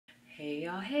Hey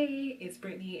y'all, hey, it's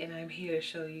Brittany and I'm here to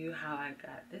show you how I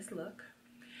got this look.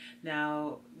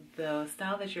 Now, the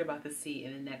style that you're about to see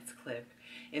in the next clip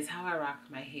is how I rocked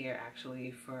my hair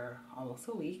actually for almost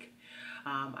a week.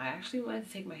 I actually wanted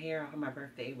to take my hair off on my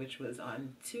birthday, which was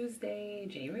on Tuesday,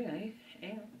 January 9th,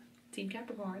 and Team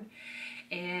Capricorn.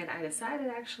 And I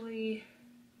decided actually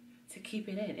to keep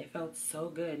it in. It felt so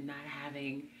good not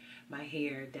having my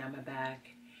hair down my back,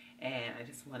 and I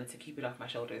just wanted to keep it off my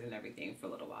shoulders and everything for a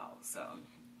little while. So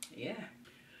yeah,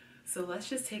 so let's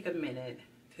just take a minute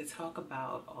to talk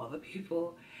about all the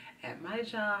people at my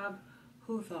job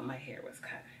who thought my hair was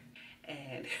cut.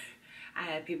 And I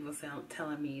had people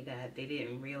telling me that they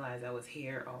didn't realize I was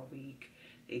here all week.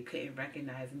 They couldn't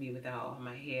recognize me without all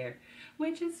my hair,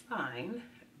 which is fine,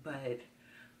 but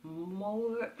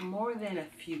more than a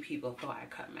few people thought I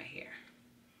cut my hair.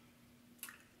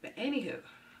 But anywho,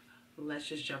 let's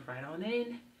just jump right on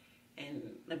in and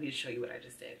let me just show you what I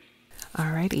just did.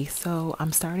 Alrighty, so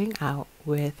I'm starting out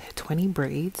with 20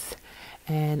 braids,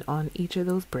 and on each of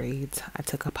those braids I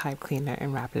took a pipe cleaner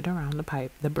and wrapped it around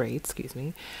the braid, excuse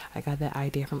me. I got that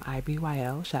idea from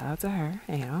IBYL, shout out to her,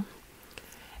 yeah.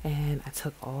 And I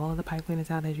took all the pipe cleaners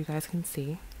out, as you guys can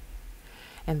see.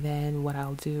 And then what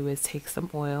I'll do is take some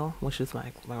oil, which is one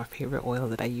of my favorite oil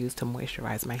that I use to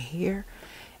moisturize my hair,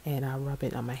 and I'll rub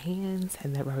it on my hands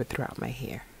and then rub it throughout my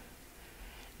hair.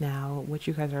 Now, what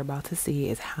you guys are about to see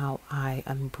is how I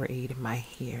unbraid my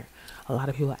hair. A lot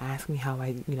of people ask me how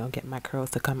I, get my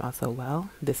curls to come out so well.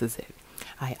 This is it.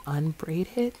 I unbraid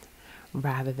it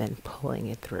rather than pulling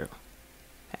it through,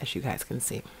 as you guys can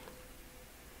see.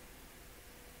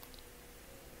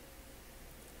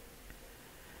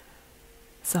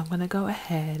 So I'm going to go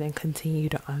ahead and continue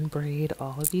to unbraid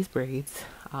all of these braids.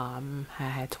 I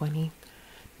had 20.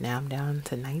 Now I'm down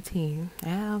to 19.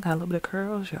 Now got a little bit of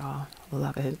curls, y'all.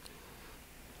 Love it.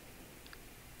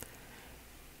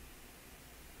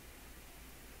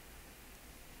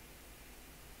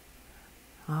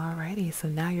 Alrighty, so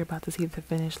now you're about to see the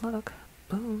finished look.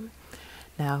 Boom.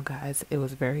 Now guys, it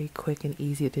was very quick and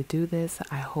easy to do this.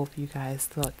 I hope you guys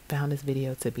found this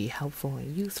video to be helpful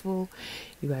and useful.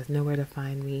 You guys know where to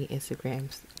find me: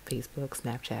 Instagram, Facebook,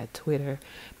 Snapchat, Twitter.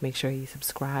 Make sure you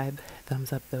subscribe,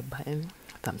 thumbs up the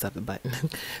thumbs up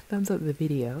the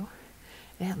video.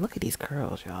 And look at these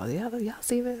curls, y'all. Y'all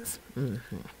see this?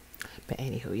 But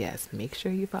anywho, yes, make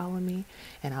sure you follow me,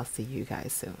 and I'll see you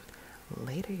guys soon.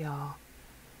 Later, y'all.